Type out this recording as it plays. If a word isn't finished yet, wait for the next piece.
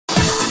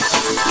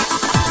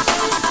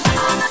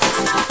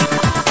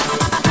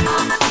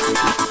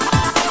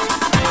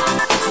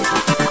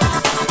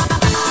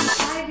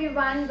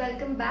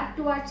Welcome back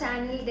to our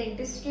channel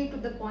Dentistry to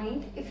the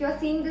Point. If you are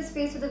seeing this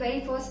face for the very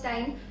first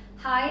time,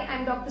 hi,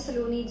 I'm Dr.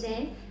 Saloni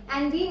Jain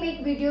and we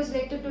make videos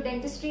related to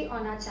dentistry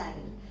on our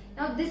channel.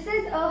 Now this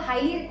is a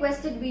highly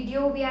requested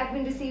video. We have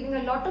been receiving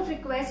a lot of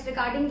requests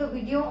regarding the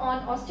video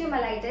on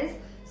osteomyelitis.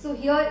 So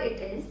here it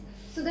is.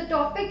 So the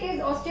topic is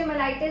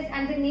osteomyelitis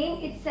and the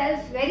name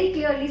itself very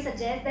clearly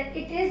suggests that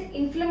it is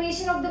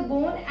inflammation of the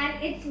bone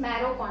and its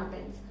marrow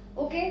contents.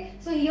 Okay,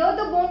 so here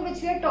the bone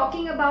which we are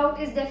talking about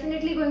is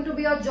definitely going to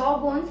be your jaw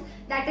bones,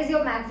 that is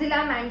your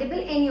maxilla, mandible,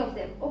 any of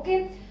them.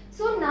 Okay,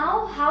 so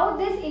now how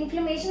this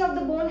inflammation of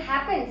the bone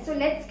happens? So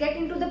let's get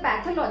into the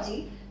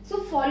pathology.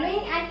 So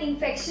following an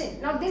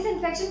infection, now this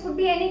infection could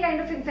be any kind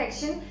of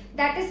infection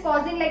that is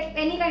causing like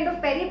any kind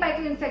of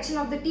periapical infection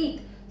of the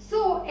teeth.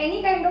 So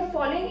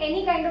following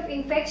any kind of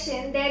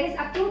infection, there is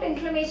acute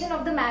inflammation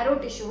of the marrow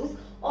tissues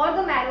or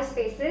the marrow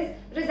spaces,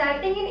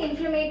 resulting in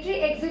inflammatory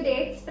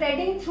exudate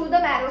spreading through the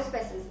marrow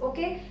spaces.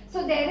 Okay,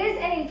 so there is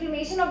an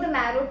inflammation of the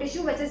marrow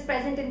tissue which is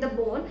present in the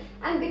bone,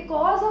 and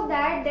because of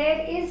that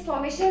there is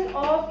formation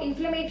of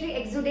inflammatory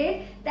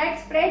exudate that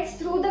spreads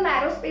through the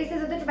marrow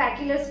spaces or the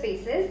trabecular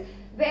spaces,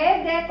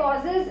 where there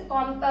causes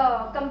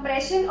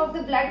compression of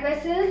the blood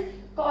vessels,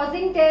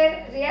 causing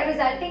tear,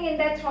 resulting in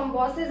their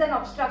thrombosis and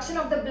obstruction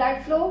of the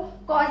blood flow,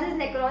 causes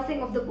necrosis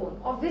of the bone.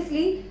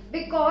 Obviously,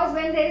 because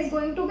when there is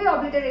going to be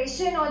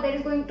obliteration or there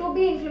is going to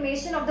be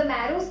inflammation of the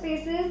marrow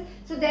spaces,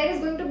 so there is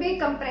going to be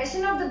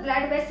compression of the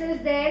blood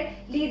vessels there,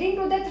 leading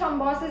to the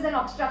thrombosis and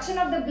obstruction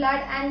of the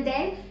blood, and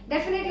then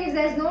definitely if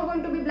there is not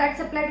going to be blood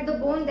supply to the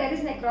bone, there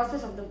is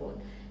necrosis of the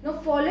bone. Now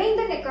following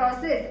the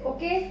necrosis,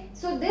 okay,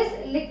 so this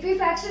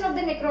liquefaction of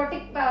the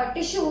necrotic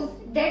tissues,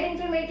 dead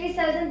inflammatory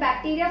cells and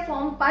bacteria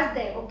form pus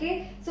there,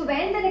 okay. So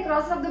when the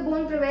necrosis of the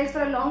bone prevails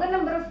for a longer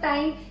number of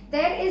time,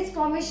 there is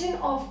formation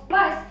of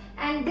pus,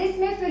 and this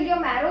may fill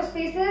your marrow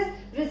spaces,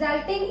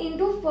 resulting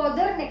into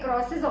further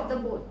necrosis of the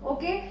bone.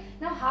 Okay,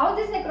 now how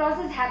this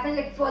necrosis happens,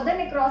 like further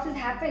necrosis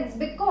happens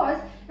because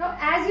now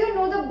as you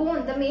know the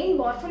bone, the main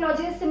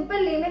morphology, a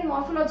simple layman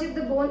morphology of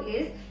the bone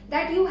is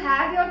that you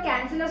have your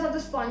cancellous or the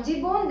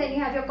spongy bone, then you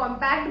have your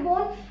compact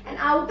bone, and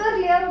outer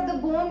layer of the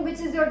bone which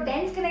is your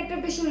dense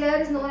connective tissue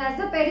layer is known as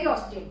the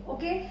periosteum.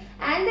 Okay,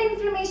 and the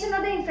inflammation or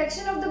the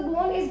infection of the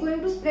bone is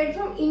going to spread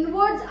from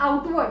inwards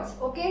outwards.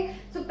 Okay,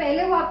 so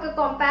पहले वो आपका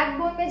compact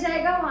bone में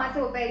जाएगा, वहाँ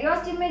से वो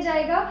periosteum में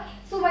जाएगा.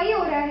 So वही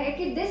हो रहा है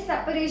कि this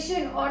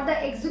separation or the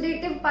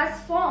exudative pus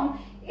form,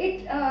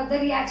 this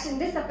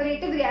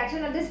suppurative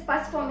reaction or this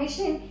pus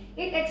formation,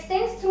 it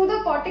extends through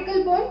the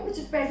cortical bone which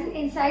is present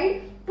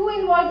inside to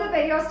involve the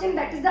periosteum,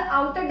 that is the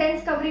outer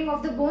dense covering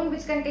of the bone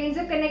which contains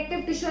the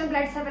connective tissue and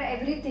blood supply,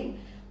 everything,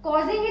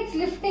 causing its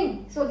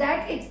lifting, so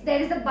that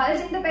there is a bulge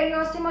in the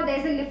periosteum or there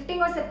is a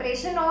lifting or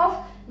separation of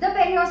the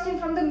periosteum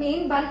from the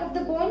main bulk of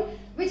the bone,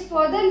 which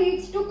further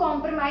leads to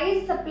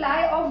compromised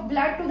supply of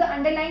blood to the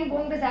underlying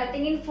bone,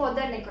 resulting in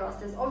further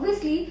necrosis.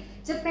 Obviously,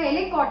 जब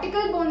पहले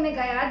cortical bone में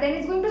गया, then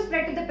it's going to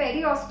spread to the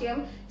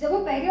periosteum. जब वो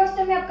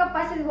periosteum में आपका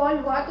pus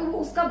involve हुआ, तो वो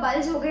उसका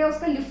bulge हो गया,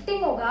 उसका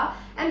lifting होगा,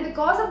 and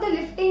because of the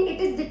lifting,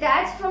 it is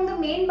detached from the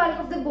main bulk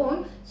of the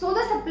bone, so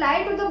the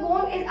supply to the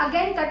bone is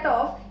again cut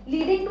off,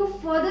 leading to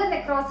further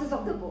necrosis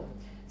of the bone.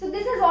 So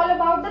this is all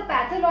about the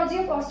pathology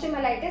of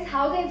osteomyelitis,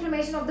 how the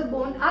inflammation of the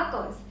bone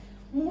occurs.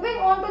 Moving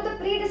on to the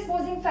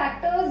predisposing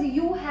factors,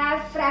 you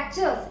have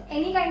fractures,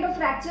 any kind of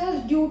fractures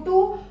due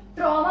to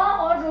trauma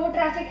or road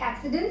traffic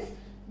accidents,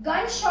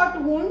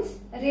 gunshot wounds,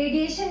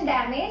 radiation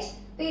damage,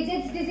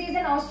 Paget's disease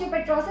and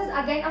osteopetrosis,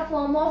 again a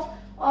form of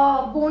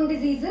bone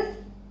diseases,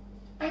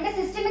 and the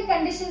systemic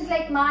conditions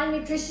like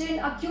malnutrition,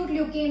 acute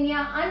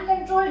leukemia,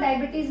 uncontrolled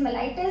diabetes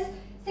mellitus,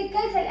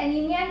 sickle cell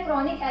anemia and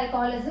chronic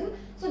alcoholism.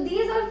 So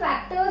these all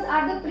factors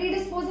are the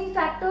predisposing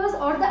factors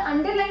or the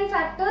underlying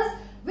factors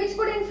which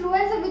could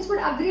influence or which could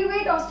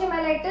aggravate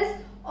osteomyelitis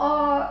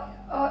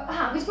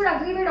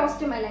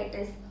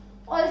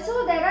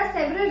Also, there are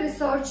several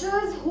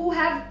researchers who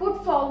have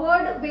put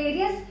forward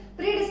various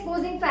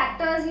predisposing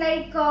factors,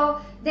 like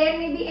there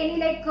may be any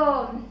like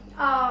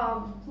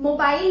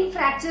mobile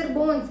fracture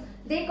bones.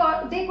 They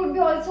could be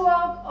also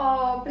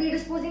a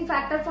predisposing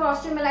factor for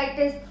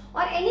osteomyelitis,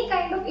 or any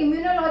kind of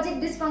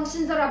immunologic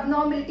dysfunctions or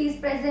abnormalities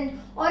present,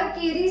 or a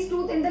caries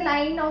tooth in the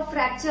line of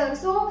fracture.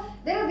 So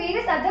there are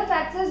various other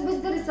factors which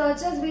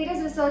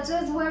various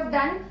researchers who have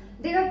done,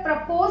 they have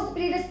proposed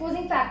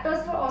predisposing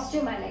factors for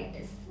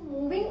osteomyelitis.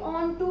 Moving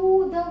on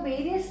to the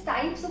various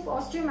types of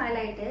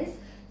osteomyelitis.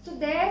 So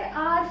there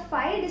are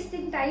 5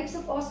 distinct types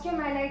of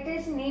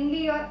osteomyelitis,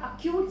 namely your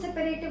acute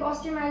suppurative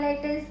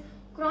osteomyelitis,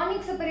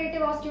 chronic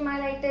suppurative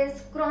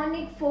osteomyelitis,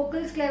 chronic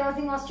focal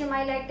sclerosing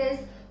osteomyelitis,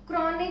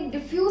 chronic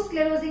diffuse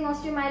sclerosing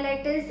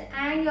osteomyelitis,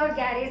 and your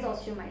Gary's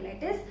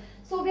osteomyelitis.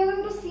 So we are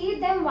going to see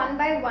them one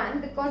by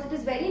one because it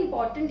is very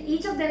important.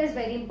 Each of them is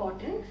very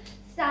important.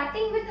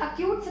 Starting with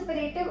acute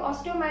suppurative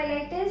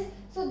osteomyelitis.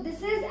 So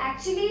this is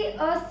actually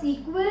a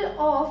sequel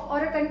of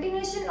or a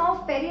continuation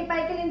of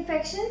periapical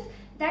infections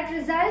that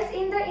results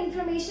in the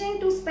inflammation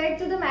to spread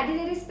to the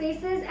medullary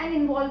spaces and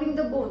involving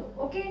the bone.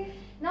 Okay.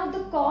 Now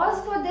the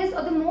cause for this,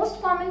 or the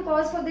most common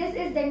cause for this,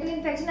 is dental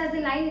infection, as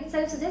the line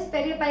itself suggests,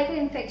 periapical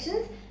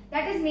infections.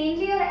 That is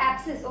mainly your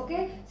abscess.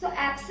 Okay. So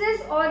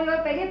abscess or your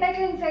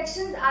periapical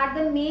infections are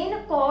the main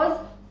cause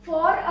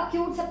for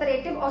acute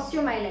suppurative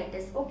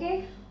osteomyelitis.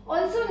 Okay.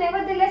 Also,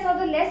 nevertheless,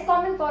 or the less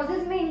common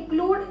causes may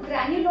include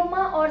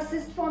granuloma or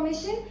cyst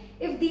formation.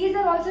 If these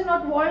are also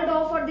not walled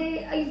off, or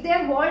if they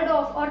are walled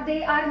off, or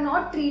they are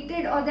not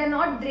treated, or they are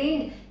not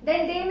drained,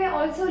 then they may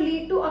also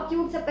lead to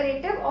acute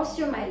suppurative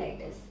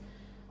osteomyelitis.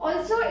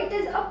 Also, it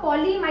is a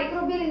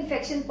polymicrobial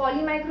infection.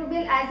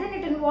 Polymicrobial as in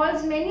it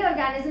involves many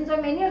organisms, or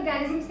many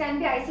organisms can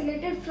be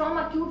isolated from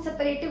acute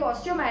suppurative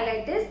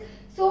osteomyelitis.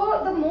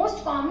 So, the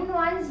most common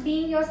ones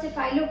being your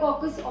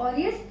Staphylococcus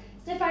aureus,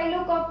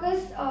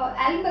 Staphylococcus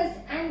albus,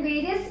 and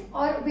various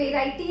or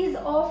varieties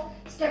of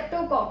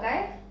streptococci.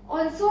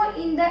 Also,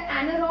 in the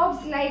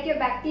anaerobes like your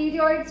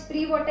bacteroids,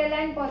 prevotella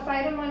and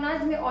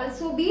porphyromonas may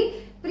also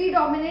be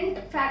predominant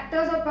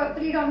factors or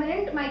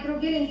predominant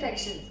microbial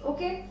infections.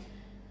 Okay.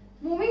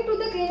 Moving to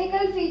the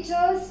clinical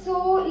features, so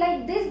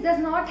like this does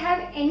not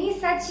have any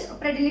such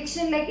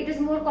predilection, like it is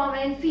more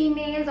common in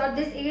females or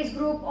this age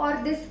group or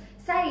this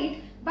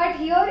site, but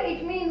here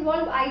it may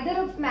involve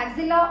either of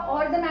maxilla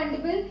or the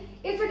mandible.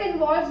 If it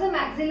involves the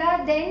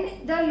maxilla,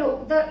 then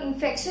the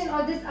infection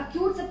or this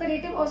acute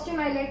suppurative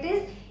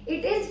osteomyelitis,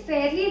 it is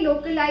fairly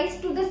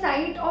localized to the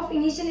site of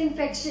initial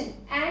infection,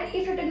 and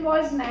if it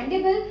involves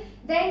mandible,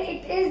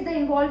 then the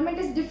involvement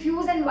is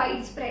diffuse and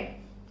widespread.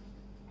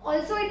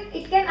 Also,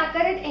 it can occur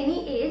at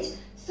any age.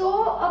 So,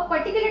 a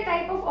particular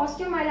type of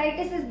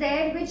osteomyelitis is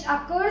there which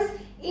occurs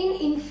in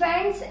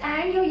infants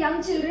and your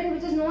young children,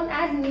 which is known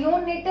as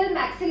neonatal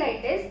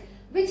maxillitis,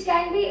 which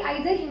can be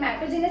either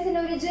hematogenous in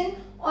origin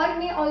or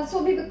may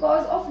also be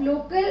because of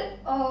local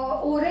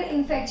oral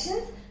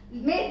infections,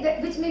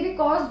 which may be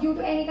caused due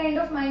to any kind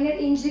of minor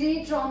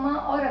injury,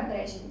 trauma or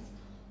abrasions.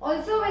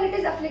 Also, when it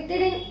is afflicted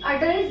in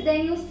adults,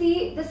 then you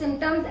see the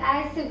symptoms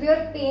as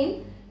severe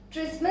pain,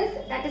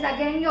 trismus, that is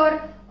again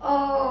your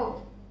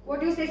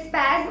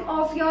spasm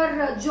of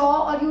your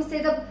jaw, or you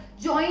say the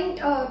joint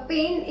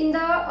pain in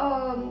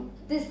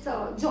the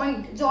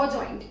jaw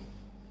joint.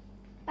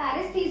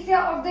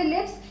 Paresthesia of the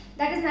lips,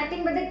 that is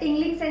nothing but the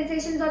tingling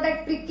sensations or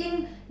that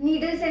pricking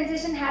needle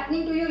sensation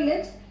happening to your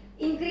lips.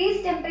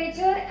 Increased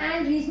temperature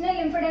and regional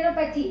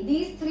lymphadenopathy.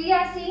 These three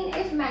are seen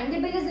if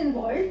mandible is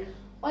involved.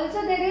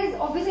 Also, there is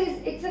obviously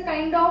it's a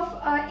kind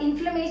of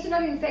inflammation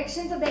or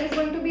infection, so there is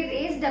going to be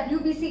raised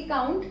WBC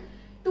count.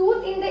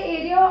 Tooth in the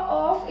area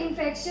of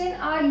infection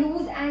are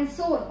loose and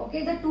sore.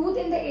 Okay, the tooth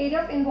in the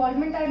area of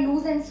involvement are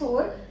loose and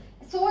sore.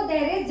 So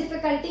there is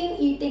difficulty in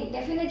eating,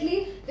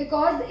 definitely,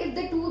 because if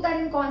the tooth are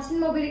in constant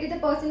mobility, the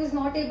person is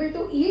not able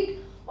to eat.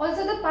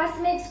 Also, the pus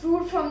may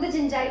extrude from the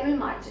gingival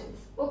margins.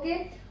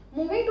 Okay,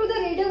 moving to the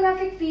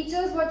radiographic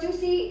features, what you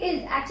see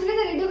is actually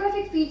the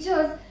radiographic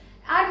features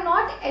are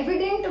not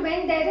evident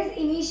when there is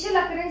initial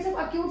occurrence of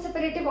acute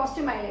suppurative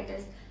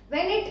osteomyelitis.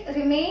 When it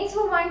remains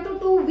for 1 to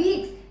 2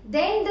 weeks,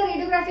 then the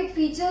radiographic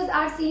features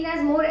are seen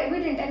as more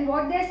evident, and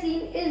what they are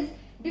seen is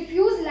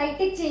diffuse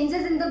lytic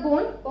changes in the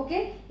bone.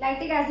 Okay,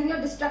 lytic as in your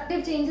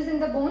destructive changes in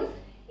the bone.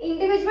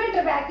 Individual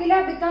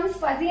trabecula becomes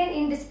fuzzy and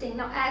indistinct.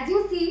 Now, as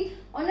you see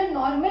on a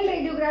normal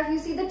radiograph, you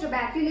see the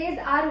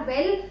trabeculae are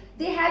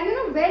they have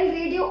well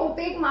radio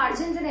opaque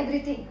margins and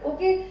everything.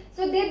 Okay,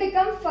 so they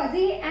become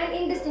fuzzy and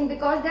indistinct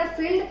because they are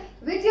filled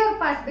with your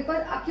pus,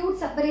 because acute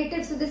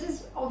suppurative, so this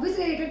is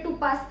obviously related to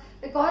pus,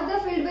 because they are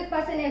filled with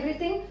pus and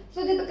everything,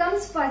 so they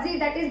becomes fuzzy,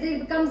 that is they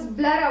becomes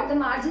blur out, the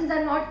margins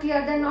are not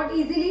clear, they are not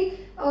easily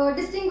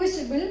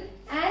distinguishable,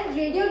 and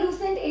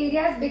radiolucent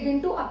areas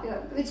begin to appear,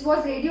 which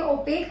was radio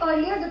opaque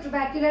earlier, the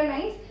trabecular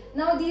lines.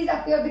 Now these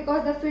appear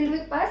because they are filled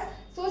with pus,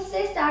 so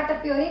they start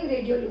appearing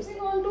radiolucent.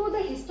 Moving on to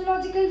the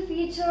histological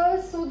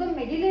features, so the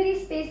medullary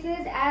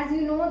spaces, as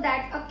you know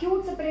that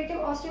acute suppurative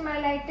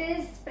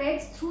osteomyelitis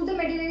spreads through the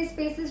medullary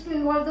spaces to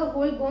involve the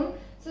whole bone.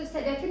 So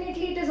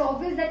definitely it is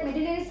obvious that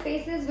medullary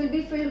spaces will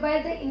be filled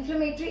by the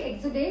inflammatory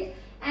exudate,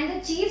 and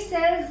the chief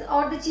cells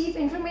or the chief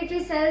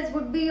inflammatory cells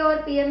would be your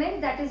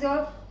PMN, that is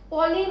your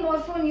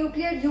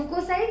polymorphonuclear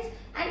leukocytes,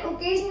 and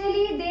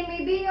occasionally they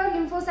may be your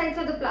lymphocytes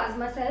or the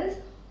plasma cells.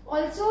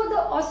 Also, the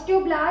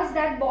osteoblasts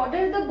that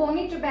border the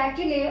bony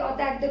trabeculae, or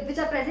which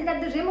are present at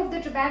the rim of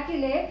the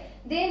trabeculae,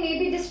 they may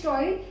be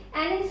destroyed,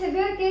 and in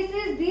severe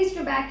cases these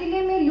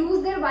trabeculae may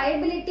lose their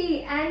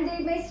viability and they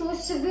may show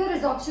severe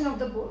resorption of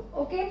the bone.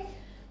 Okay,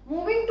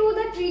 moving to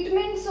the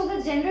treatment, so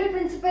the general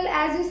principle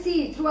as you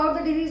see throughout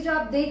the disease, jo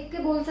aap dekh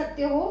ke bol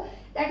sakte ho,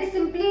 that is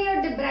simply your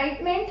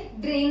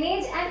debridement,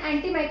 drainage and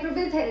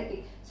antimicrobial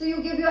therapy. So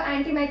you give your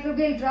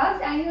antimicrobial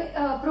drugs and you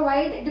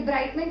provide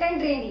debridement and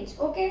drainage.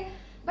 Okay.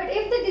 But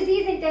if the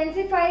disease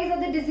intensifies or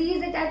the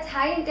disease is at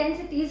high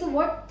intensity, so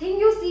what thing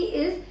you see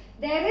is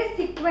there is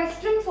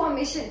sequestrum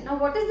formation. Now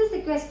what is the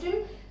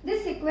sequestrum?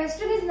 This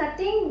sequestrum is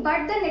nothing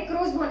but the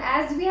necrosed bone.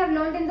 As we have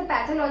learned in the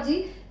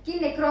pathology, कि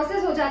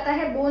necrosis हो जाता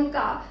है bone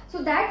का.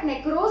 So that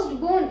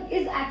necrosed bone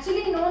is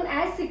actually known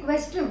as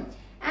sequestrum.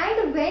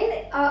 and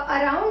when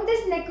around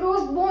this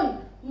necrosed bone,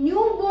 new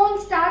bone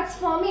starts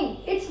forming,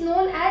 it's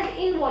known as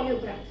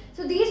involucrum.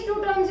 So these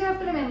two terms you have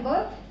to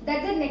remember,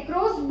 that the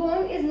necrosed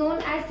bone is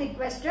known as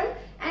sequestrum,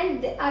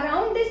 and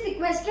around this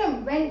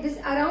sequestrum,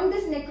 around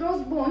this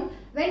necrosed bone,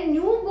 when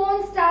new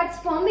bone starts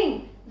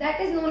forming,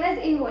 that is known as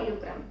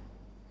involucrum.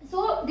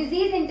 So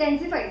disease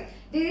intensifies.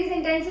 Disease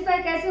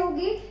intensify कैसे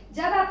होगी?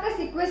 जब आपका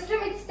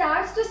sequestrum it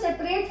starts to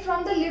separate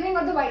from the living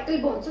or the vital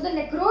bone. So the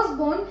necrosed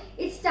bone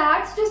it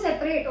starts to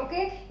separate,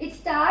 okay? It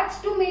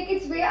starts to make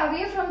its way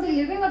away from the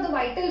living or the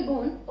vital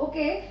bone,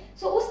 okay?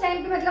 So उस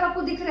time पे मतलब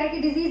आपको दिख रहा है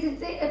कि disease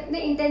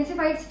अपने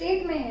intensified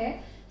state में है.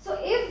 So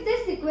if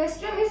this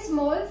sequestrum is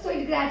small, so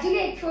it gradually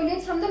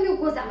exfoliates from the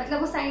mucosa.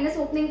 मतलब वो sinus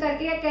opening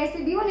करके या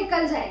कैसे भी वो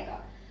निकल जाएगा.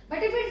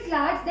 But if it's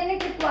large, then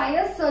it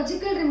requires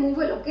surgical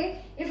removal,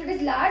 okay? If it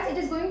is large, it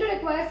is going to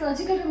require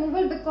surgical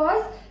removal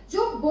because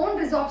जो bone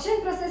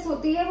resorption process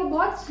होती है वो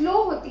बहुत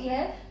slow होती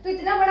है. तो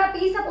इतना बड़ा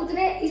piece आप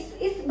उतने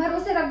इस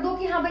भरोसे रख दो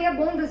कि हाँ भैया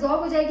bone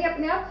resorb हो जाएगी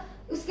अपने आप,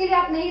 उसके लिए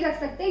आप नहीं रख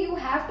सकते. You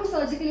have to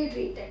surgically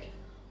treat it.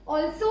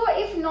 Also,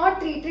 if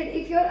not treated,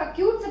 if your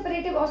acute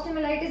suppurative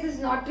osteomyelitis is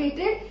not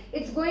treated,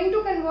 it's going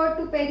to convert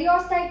to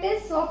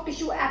periostitis, soft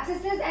tissue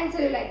abscesses and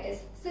cellulitis,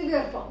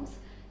 severe forms.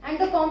 And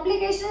the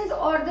complications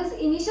or the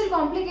initial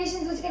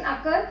complications which can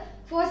occur,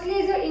 firstly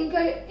is your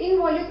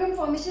involucrum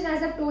formation,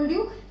 as I've told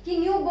you, ki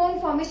new bone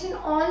formation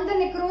on the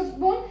necrosed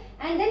bone,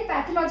 and then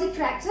pathologic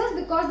fractures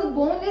because the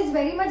bone is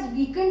very much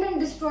weakened and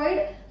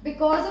destroyed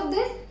because of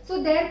this.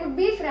 So there could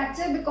be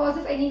fracture because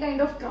of any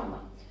kind of trauma.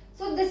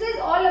 So this is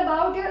all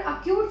about your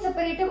acute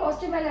suppurative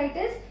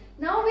osteomyelitis.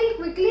 Now we'll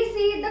quickly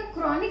see the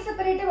chronic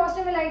suppurative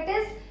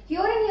osteomyelitis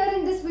here and here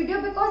in this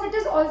video because it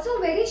is also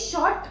very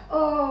short,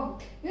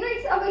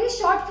 it's a very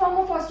short form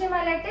of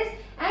osteomyelitis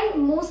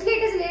and mostly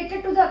it is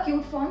related to the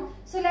acute form.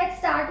 So let's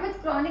start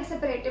with chronic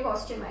suppurative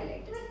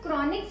osteomyelitis. With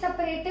chronic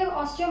suppurative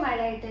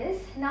osteomyelitis,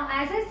 now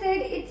as I said,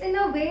 it's in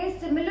a way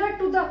similar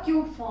to the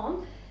acute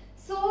form.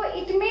 So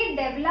it may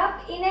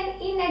develop in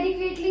an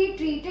inadequately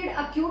treated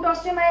acute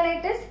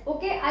osteomyelitis,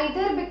 okay,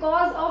 either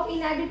because of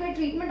inadequate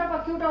treatment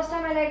of acute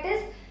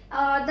osteomyelitis,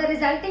 the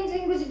resulting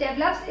thing which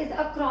develops is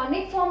a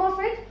chronic form of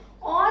it,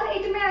 or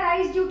it may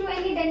arise due to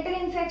any dental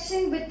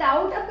infection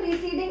without a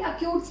preceding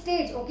acute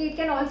stage. Okay, it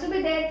can also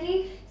be there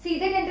कि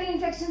सीधे dental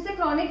infection से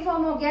chronic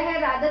form हो गया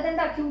है rather than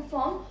the acute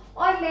form,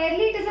 or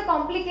rarely it is a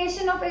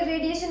complication of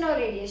irradiation or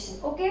radiation.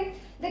 Okay,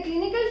 the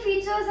clinical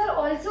features are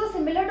also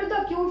similar to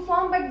the acute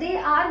form, but they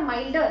are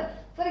milder.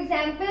 For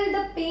example,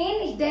 the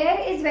pain there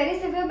is very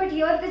severe, but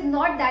here it is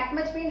not that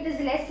much pain, it is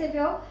less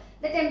severe.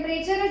 The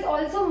temperature is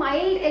also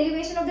mild,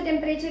 elevation of the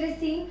temperature is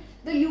seen.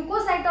 The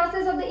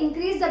leukocytosis of the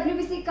increased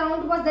WBC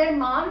count was there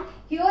marked.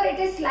 Here it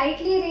is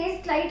slightly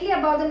raised, slightly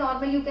above the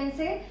normal you can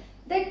say.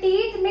 The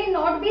teeth may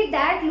not be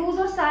that loose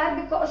or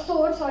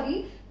sore,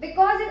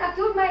 because in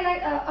acute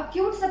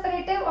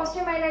suppurative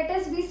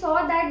osteomyelitis we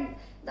saw that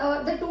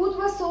the tooth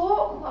was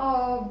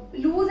so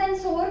loose and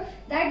sore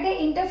that they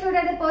interfered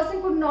and the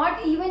person could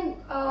not even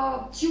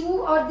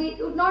chew, or they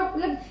could not,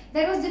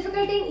 there was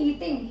difficulty in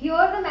eating.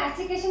 Here the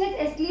mastication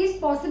is at least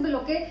possible,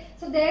 okay?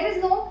 So there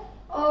is no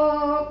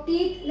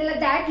teeth,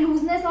 that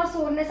looseness or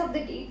soreness of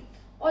the teeth.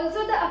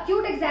 Also the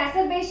acute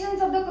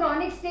exacerbations of the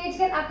chronic stage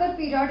can occur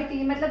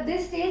periodically. मतलब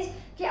this stage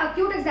के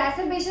acute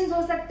exacerbations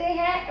हो सकते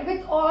हैं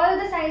with all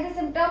the signs and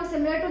symptoms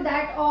similar to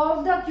that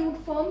of the acute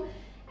form,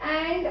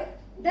 and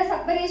the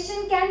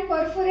suppuration can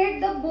perforate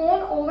the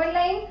bone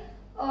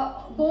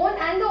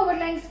and the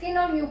overlying skin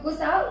or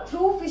mucosa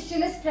through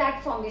fistulous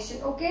tract formation.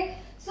 Okay,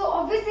 so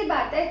obviously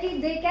बात है कि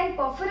they can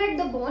perforate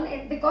the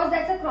bone because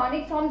that's a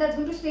chronic form that's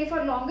going to stay for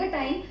a longer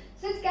time.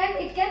 So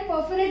it can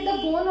perforate the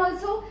bone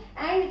also,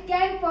 and it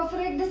can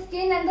perforate the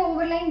skin and the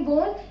overlying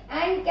bone,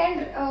 and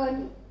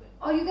can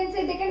or you can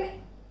say they can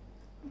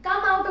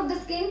come out of the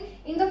skin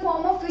in the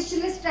form of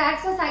fistulous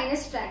tracts or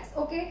sinus tracts.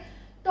 Okay.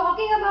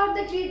 Talking about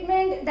the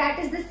treatment, that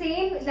is the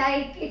same,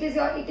 like it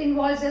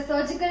involves a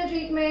surgical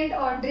treatment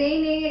or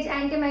drainage,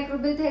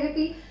 antimicrobial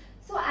therapy.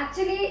 So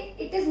actually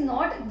it is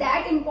not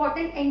that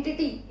important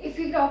entity if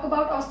we talk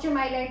about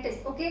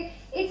osteomyelitis. Okay,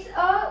 it's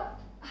a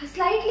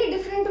slightly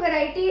different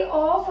variety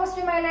of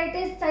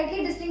osteomyelitis,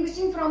 slightly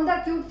distinguishing from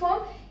the acute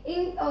form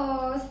in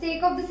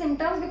sake of the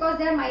symptoms because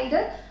they are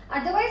milder.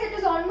 Otherwise it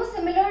is almost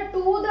similar to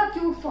the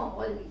acute form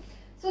only.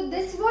 So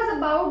this was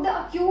about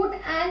the acute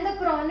and the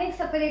chronic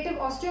suppurative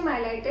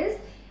osteomyelitis.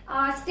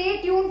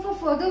 Stay tuned for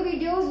further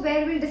videos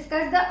where we'll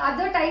discuss the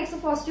other types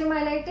of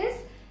osteomyelitis.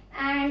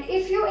 And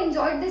if you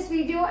enjoyed this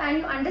video and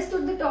you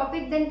understood the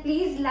topic, then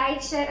please like,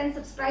 share and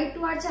subscribe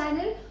to our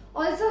channel.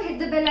 Also hit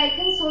the bell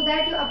icon so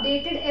that you're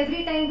updated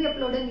every time we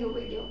upload a new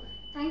video.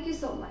 Thank you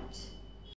so much.